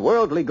wealth and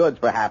worldly goods,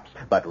 perhaps,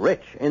 but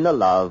rich in the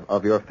love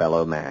of your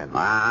fellow man. No,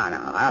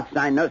 I'll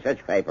sign no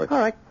such paper. All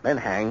right, then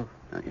hang.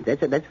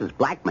 This is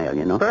blackmail,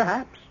 you know.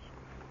 Perhaps.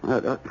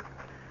 Well,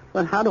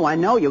 how do I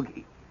know you?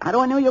 How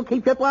do I know you'll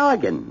keep your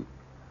bargain?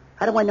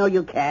 How do I know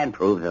you can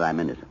prove that I'm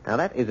innocent? Now,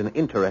 that is an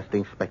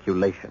interesting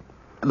speculation.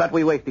 But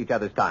we waste each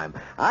other's time.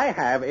 I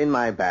have in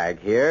my bag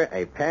here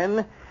a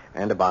pen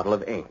and a bottle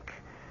of ink.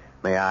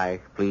 May I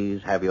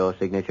please have your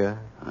signature?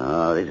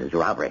 Oh, this is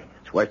robbery.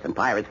 It's worse than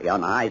piracy on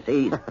the high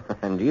seas.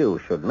 And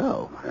you should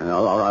know.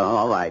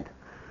 All right.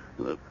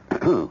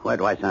 Where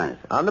do I sign it?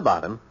 On the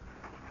bottom.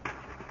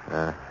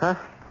 Uh-huh.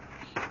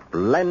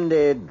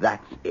 Splendid.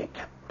 That's it.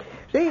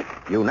 See,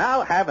 you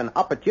now have an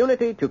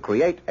opportunity to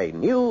create a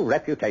new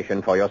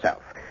reputation for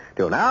yourself.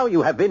 Till now,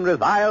 you have been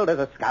reviled as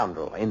a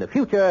scoundrel. In the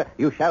future,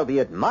 you shall be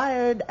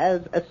admired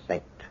as a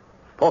saint.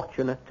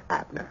 Fortunate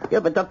Abner.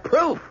 Yeah, but the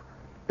proof.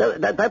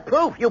 The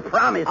proof you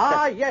promised.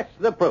 Yes,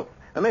 the proof.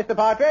 Mr.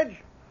 Partridge?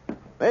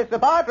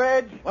 Mr.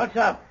 Partridge? What's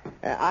up?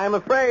 I'm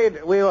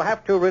afraid we'll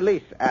have to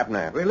release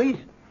Abner. Release?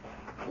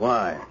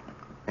 Why?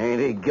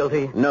 Ain't he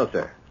guilty? No,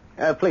 sir.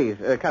 Please,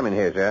 come in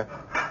here, sir.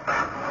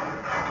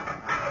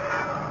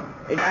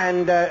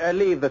 And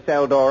leave the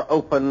cell door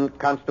open,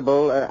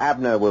 Constable.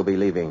 Abner will be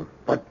leaving.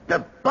 But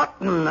the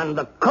button and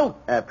the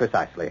coat.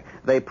 Precisely.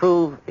 They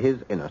prove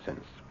his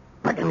innocence.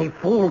 But any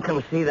fool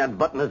can see that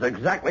button is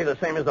exactly the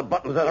same as the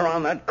buttons that are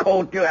on that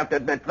coat. You have to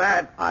admit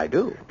that. I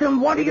do.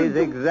 Then what do you do? It is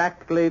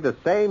exactly the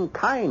same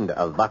kind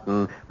of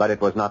button, but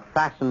it was not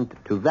fastened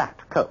to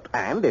that coat.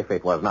 And if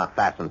it was not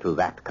fastened to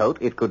that coat,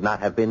 it could not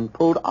have been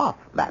pulled off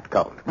that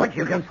coat. But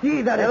you can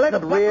see that it's let's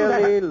the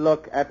button really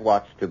look at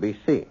what's to be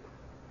seen.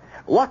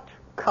 What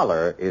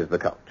color is the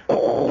coat?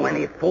 Oh,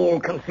 any fool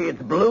can see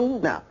it's blue.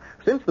 Now,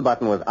 since the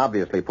button was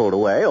obviously pulled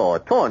away or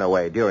torn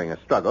away during a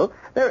struggle,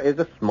 there is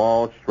a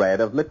small shred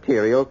of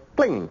material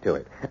clinging to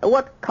it.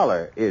 What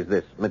color is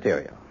this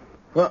material?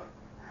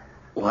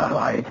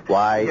 Why,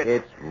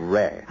 it's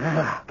red.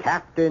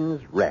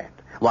 Captain's red.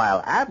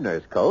 While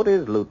Abner's coat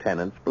is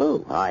lieutenant's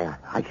blue.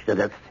 I should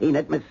have seen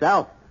it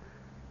myself.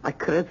 I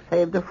could have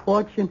saved a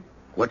fortune.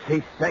 What's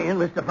he saying,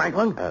 Mr.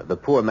 Franklin? The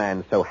poor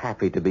man's so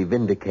happy to be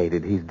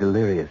vindicated, he's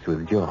delirious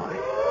with joy.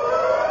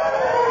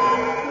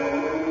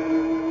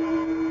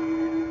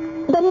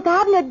 But if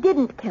Abner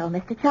didn't kill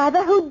Mr.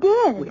 Chiver, who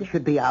did? It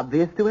should be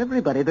obvious to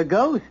everybody. The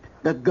ghost.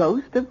 The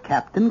ghost of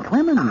Captain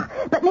Clemens.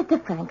 But,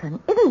 Mr. Franklin,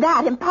 isn't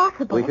that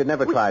impossible? We should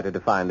never try to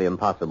define the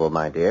impossible,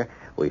 my dear.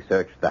 We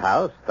searched the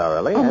house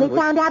thoroughly. And we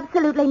found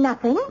absolutely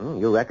nothing?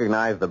 You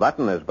recognize the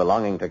button as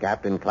belonging to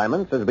Captain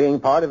Clemens as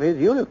being part of his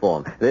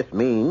uniform. This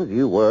means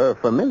you were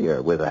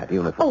familiar with that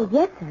uniform. Oh,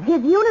 yes, sir.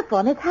 His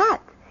uniform, his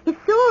hat, his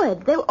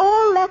sword, they were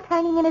all left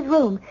hanging in his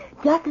room,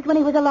 just as when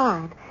he was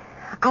alive.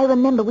 I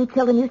remember we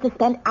children used to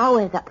spend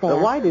hours up there. So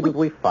why didn't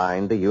we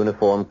find the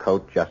uniform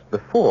coat just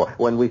before,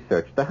 when we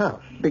searched the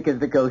house? Because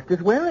the ghost is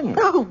wearing it.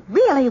 Oh,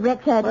 really,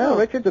 Richard? Well,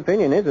 Richard's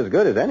opinion is as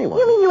good as anyone.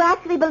 You mean you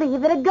actually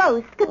believe that a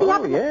ghost could be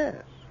up there?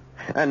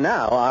 Oh, yes. And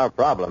now our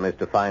problem is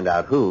to find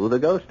out who the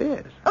ghost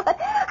is. But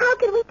how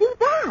can we do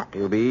that?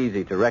 It'll be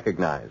easy to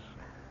recognize.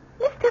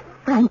 Mr.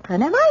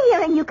 Franklin, am I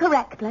hearing you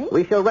correctly?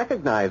 We shall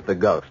recognize the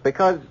ghost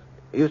because,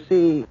 you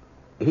see,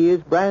 he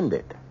is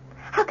branded.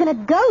 How can a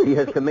ghost... He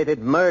has committed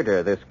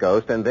murder, this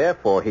ghost, and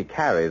therefore he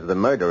carries the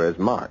murderer's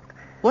mark.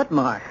 What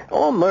mark?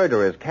 All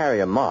murderers carry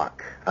a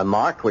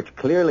mark which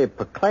clearly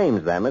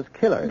proclaims them as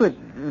killers. But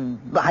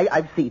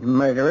I've seen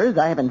murderers.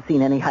 I haven't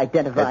seen any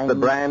identifying... It's the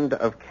brand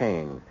of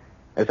Cain.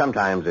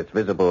 Sometimes it's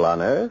visible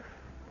on Earth,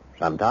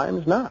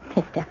 sometimes not.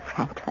 Mr.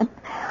 Franklin,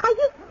 are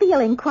you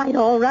feeling quite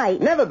all right?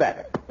 Never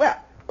better. Well,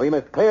 we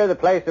must clear the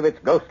place of its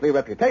ghostly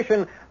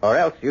reputation, or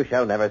else you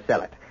shall never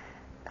sell it.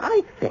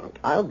 I think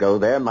I'll go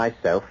there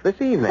myself this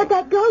evening. But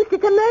that ghost,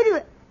 it's a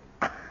murderer.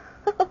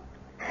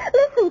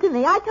 Listen to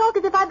me. I talk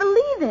as if I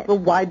believe it. Well,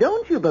 why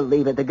don't you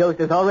believe it? The ghost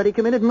has already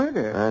committed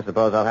murder. I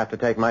suppose I'll have to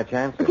take my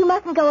chances. But you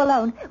mustn't go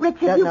alone.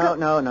 Richard,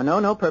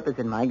 No purpose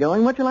in my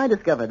going. What shall I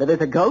discover? That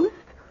there's a ghost?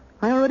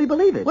 I already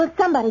believe it. Well,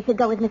 somebody should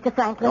go with Mr.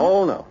 Franklin.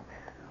 Oh, no.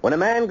 When a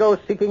man goes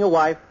seeking a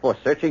wife or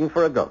searching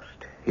for a ghost,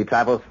 he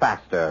travels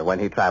faster when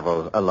he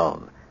travels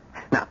alone.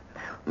 Now,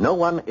 no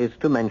one is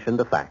to mention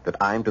the fact that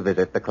I'm to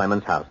visit the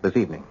Clemens house this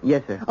evening.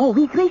 Yes, sir. Oh,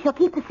 we three shall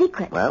keep the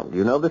secret. Well,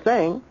 you know the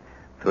saying.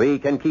 3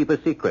 can keep a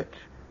secret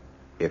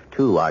if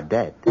 2 are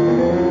dead.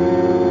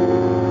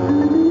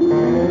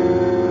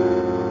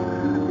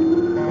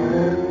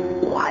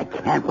 Why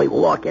can't we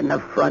walk in the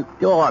front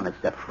door,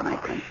 Mr.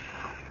 Franklin?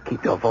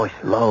 Keep your voice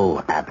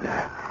low,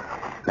 Abner.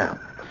 Now,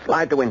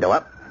 slide the window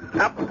up.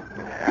 Up.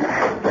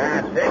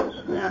 That's it.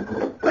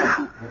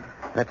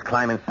 Let's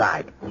climb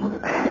inside.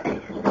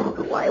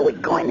 Why are we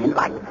going in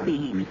like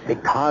thieves?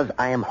 Because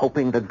I am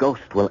hoping the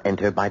ghost will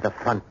enter by the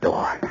front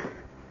door.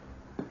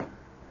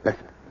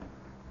 Listen.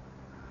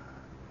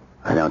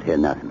 I don't hear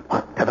nothing.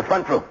 To the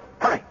front room.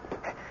 Hurry.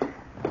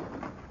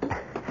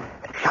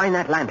 Shine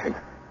that lantern.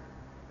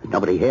 There's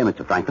nobody here,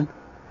 Mr. Franklin.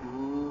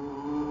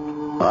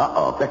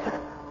 Uh-oh.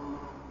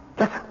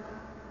 Listen.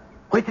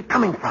 Where's it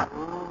coming from?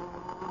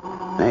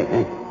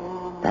 Hey.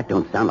 That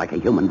don't sound like a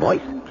human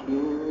voice.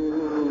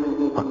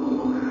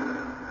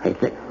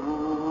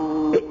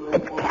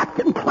 It's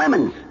Captain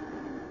Clemens.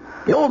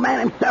 The old man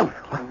himself.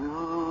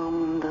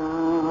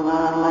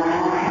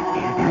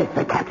 It's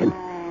the captain.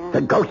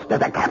 The ghost of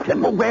the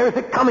captain. Well, where is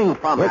it coming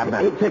from, Abner?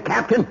 It's the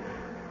captain.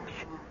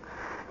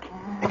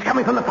 It's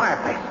coming from the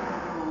fireplace.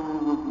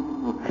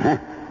 Huh?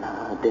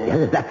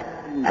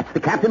 That's the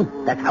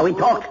captain. That's how he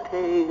talks.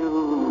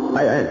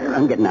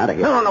 I'm getting out of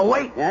here. No,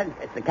 wait.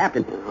 It's the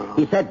captain.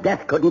 He said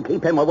death couldn't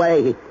keep him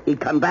away.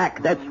 He'd come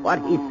back. That's what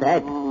he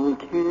said.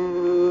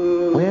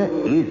 Where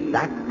is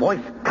that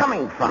voice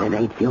coming from? It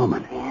ain't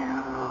human.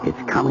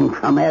 It's coming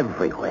from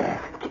everywhere.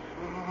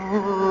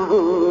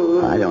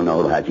 I don't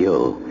know about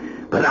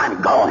you, but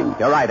I'm going.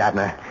 You're right,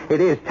 Abner.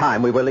 It is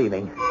time we were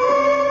leaving.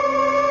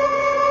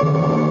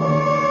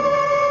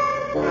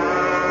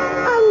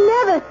 I'll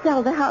never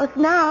sell the house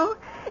now.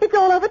 It's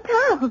all over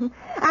town.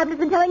 Abner's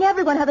been telling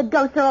everyone how the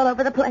ghosts are all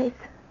over the place.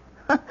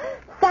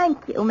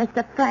 Thank you,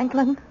 Mr.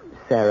 Franklin.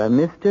 Sarah,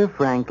 Mr.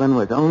 Franklin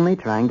was only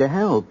trying to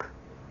help.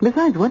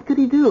 Besides, what could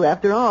he do?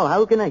 After all,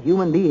 how can a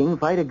human being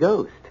fight a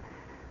ghost?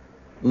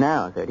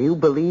 Now, sir, do you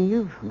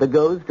believe the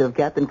ghost of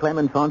Captain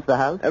Clemens haunts the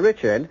house?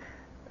 Richard,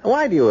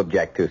 why do you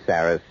object to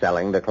Sarah's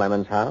selling the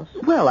Clemens house?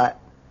 Well,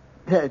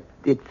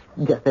 it's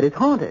just that it's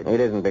haunted.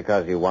 It isn't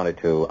because you wanted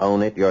to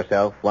own it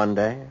yourself one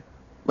day?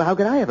 Well, how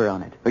could I ever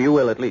own it? You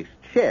will at least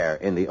share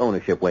in the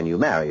ownership when you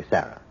marry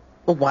Sarah.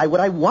 Well, why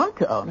would I want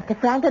to own it? Mr.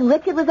 Franklin,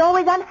 Richard was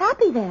always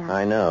unhappy there.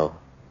 I know.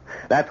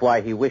 That's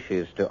why he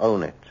wishes to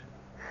own it.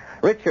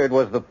 Richard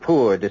was the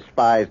poor,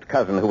 despised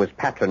cousin who was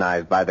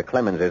patronized by the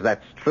Clemenses.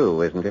 That's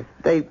true, isn't it?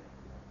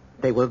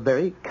 They were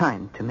very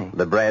kind to me.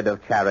 The bread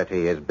of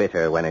charity is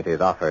bitter when it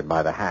is offered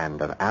by the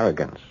hand of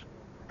arrogance.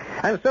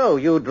 And so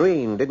you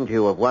dreamed, didn't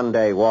you, of one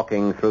day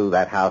walking through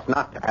that house,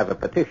 not as a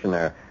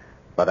petitioner,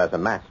 but as a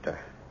master.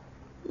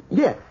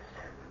 Yes.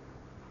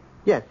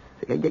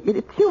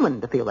 It's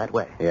human to feel that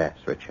way. Yes,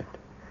 Richard.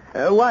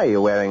 Why are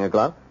you wearing a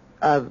glove?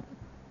 I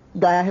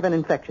have an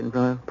infection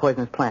from a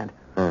poisonous plant.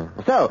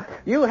 So,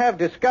 you have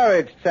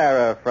discouraged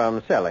Sarah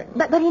from selling.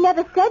 But he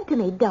never said to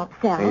me, don't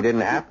sell. He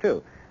didn't have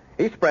to.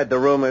 He spread the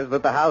rumors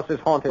that the house is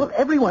haunted. Well,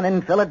 everyone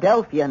in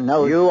Philadelphia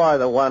knows. You are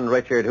the one,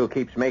 Richard, who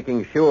keeps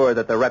making sure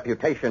that the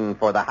reputation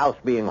for the house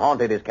being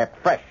haunted is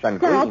kept fresh and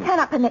Sir, green. I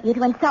cannot permit you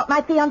to insult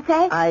my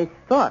fiancé. I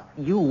thought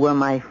you were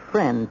my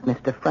friend,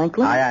 Mr.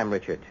 Franklin. I am,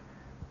 Richard.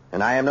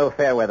 And I am no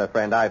fair-weather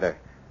friend either.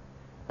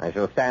 I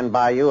shall stand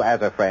by you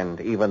as a friend,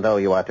 even though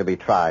you are to be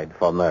tried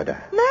for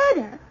murder.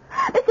 Murder?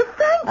 Mr.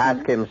 Franklin!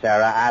 Ask him,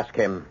 Sarah, ask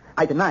him.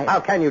 I deny it. How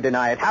can you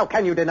deny it? How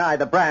can you deny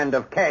the brand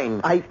of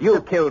Cain?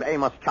 You killed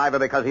Amos Chiver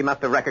because he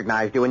must have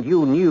recognized you, and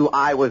you knew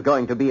I was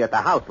going to be at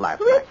the house last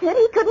night. Richard,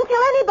 he couldn't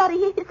tell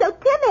anybody. He's so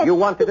timid. You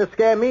wanted to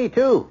scare me,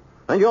 too.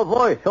 And your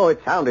voice,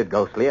 it sounded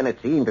ghostly, and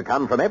it seemed to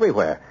come from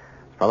everywhere.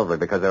 It's probably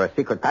because there are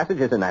secret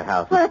passages in that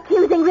house. For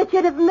accusing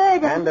Richard of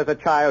murder. And as a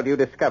child, you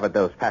discovered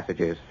those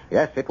passages.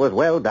 Yes, it was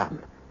well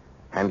done.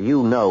 And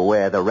you know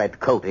where the red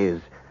coat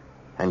is.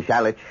 And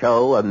shall it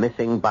show a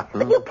missing button?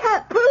 But you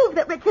can't prove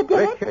that Richard did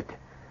it. Richard,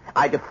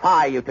 I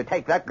defy you to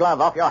take that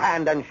glove off your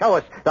hand and show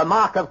us the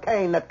mark of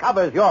Cain that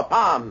covers your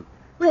palm.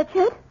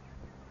 Richard?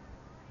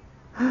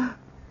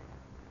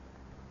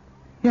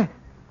 Yes.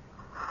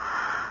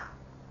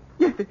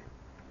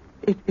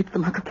 It's the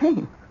mark of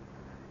Cain.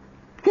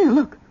 Here,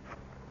 look.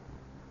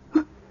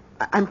 Look,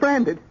 I'm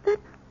branded. That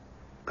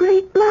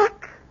great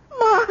black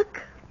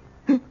mark.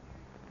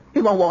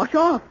 It won't wash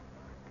off.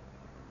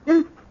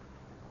 It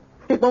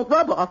won't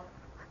rub off.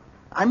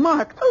 I'm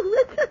marked.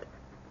 Oh, Richard.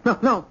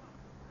 No,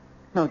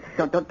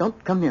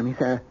 don't come near me,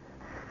 Sarah.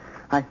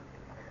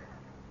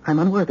 I'm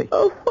unworthy.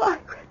 Oh, why,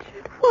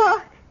 Richard?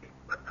 Why?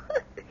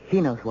 He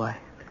knows why.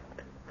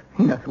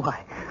 He knows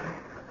why.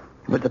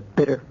 It was the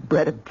bitter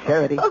bread of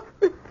charity. Oh.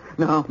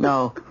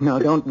 No,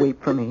 don't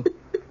weep for me.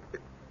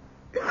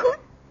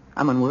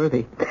 I'm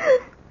unworthy.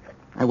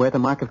 I wear the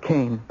mark of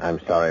Cain. I'm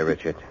sorry,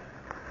 Richard.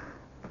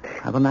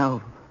 I will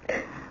now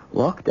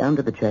walk down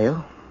to the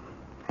jail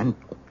and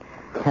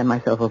hand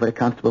myself over to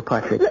Constable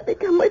Partridge. Let me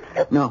come with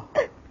you. No.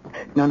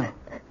 I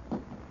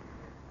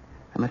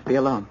must be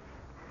alone.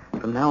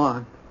 From now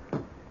on,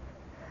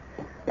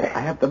 I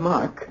have the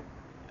mark.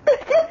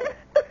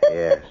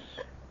 Yes.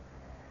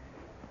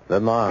 The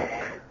mark.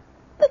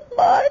 The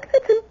mark?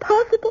 That's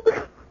impossible.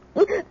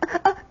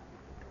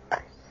 I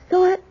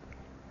saw it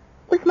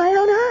with my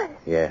own eyes.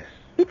 Yes.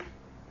 It's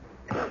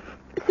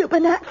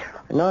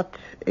supernatural. Not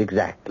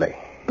exactly.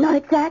 Not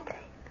exactly.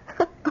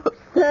 Oh,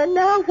 sir,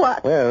 now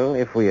what? Well,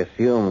 if we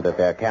assume that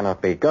there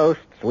cannot be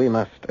ghosts, we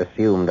must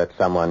assume that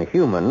someone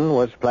human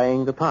was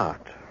playing the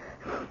part.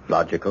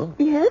 Logical?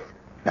 Yes?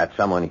 That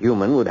someone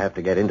human would have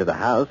to get into the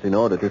house in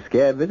order to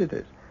scare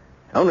visitors.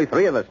 Only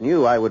 3 of us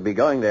knew I would be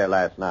going there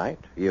last night.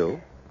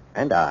 You,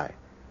 and I,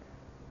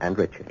 and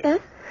Richard.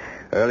 Yes?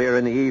 Earlier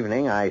in the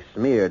evening, I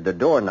smeared the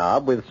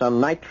doorknob with some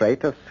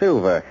nitrate of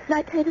silver.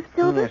 Nitrate of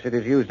silver? Yes, it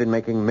is used in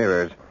making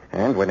mirrors.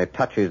 And when it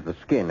touches the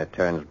skin, it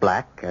turns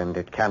black, and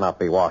it cannot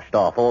be washed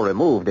off or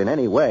removed in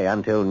any way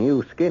until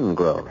new skin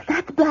grows.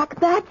 That's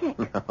black magic.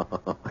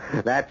 No,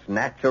 that's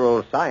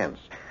natural science.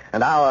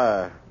 And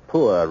our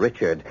poor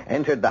Richard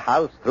entered the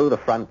house through the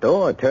front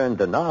door, turned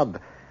the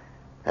knob,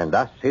 and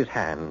thus his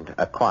hand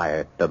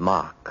acquired the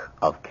mark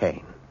of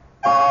Cain.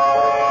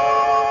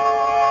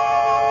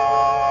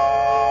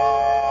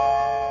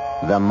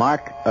 The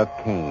mark of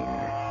Cain.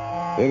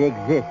 It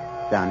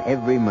exists on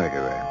every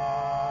murderer.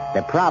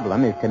 The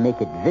problem is to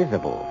make it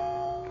visible.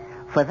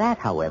 For that,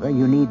 however,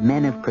 you need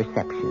men of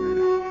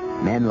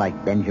perception. Men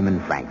like Benjamin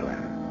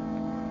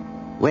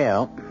Franklin.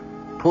 Well,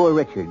 poor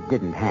Richard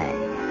didn't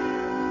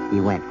hang.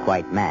 He went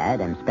quite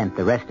mad and spent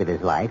the rest of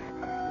his life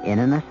in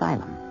an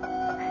asylum.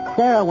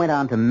 Sarah went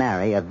on to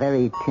marry a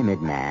very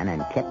timid man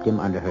and kept him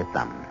under her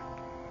thumb.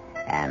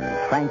 And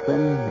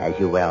Franklin, as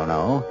you well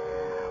know,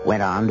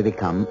 went on to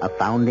become a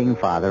founding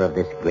father of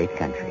this great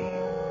country.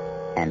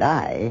 And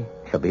I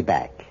shall be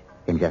back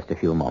in just a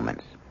few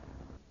moments.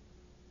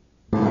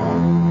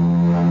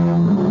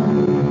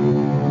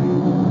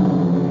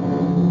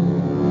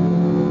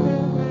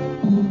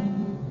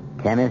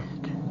 Chemist,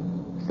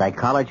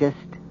 psychologist,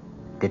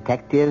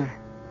 detective.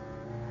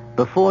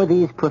 Before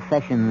these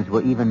professions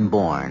were even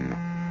born,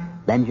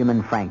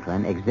 Benjamin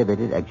Franklin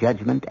exhibited a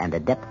judgment and a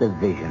depth of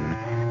vision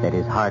that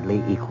is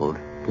hardly equaled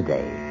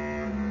today.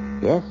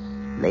 Yes,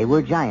 they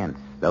were giants,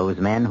 those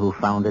men who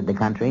founded the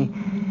country,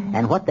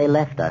 and what they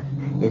left us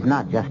is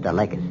not just a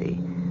legacy,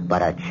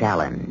 but a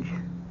challenge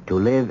to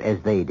live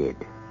as they did,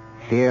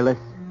 fearless,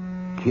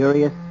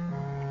 curious,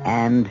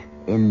 and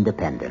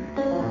independent.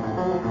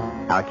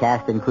 Our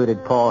cast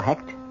included Paul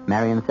Hecht,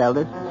 Marion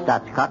Seldes,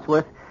 Stotch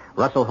Cotsworth,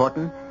 Russell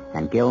Horton,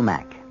 and Gil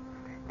Mack.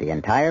 The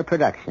entire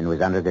production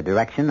was under the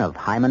direction of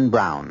Himan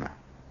Brown.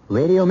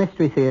 Radio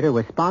Mystery Theater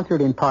was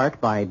sponsored in part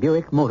by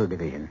Buick Motor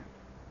Division.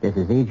 This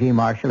is E.G.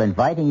 Marshall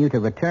inviting you to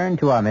return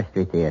to our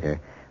Mystery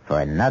Theater for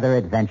another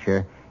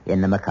adventure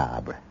in the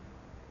macabre.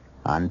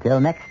 Until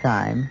next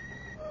time,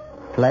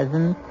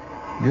 pleasant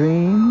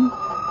dreams.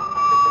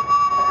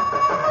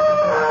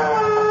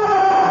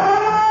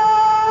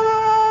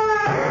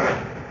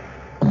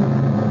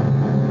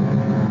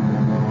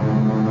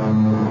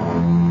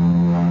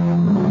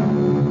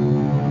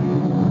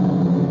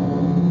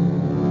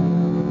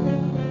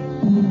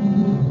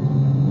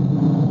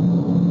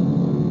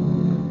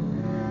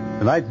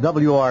 Tonight's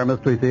WR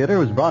Mystery Theater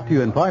was brought to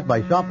you in part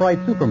by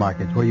ShopRite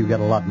Supermarkets, where you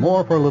get a lot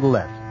more for a little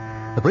less.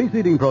 The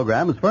preceding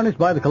program is furnished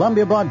by the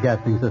Columbia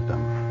Broadcasting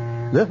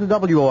System. This is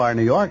WR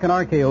New York and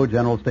RKO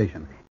General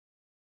Station.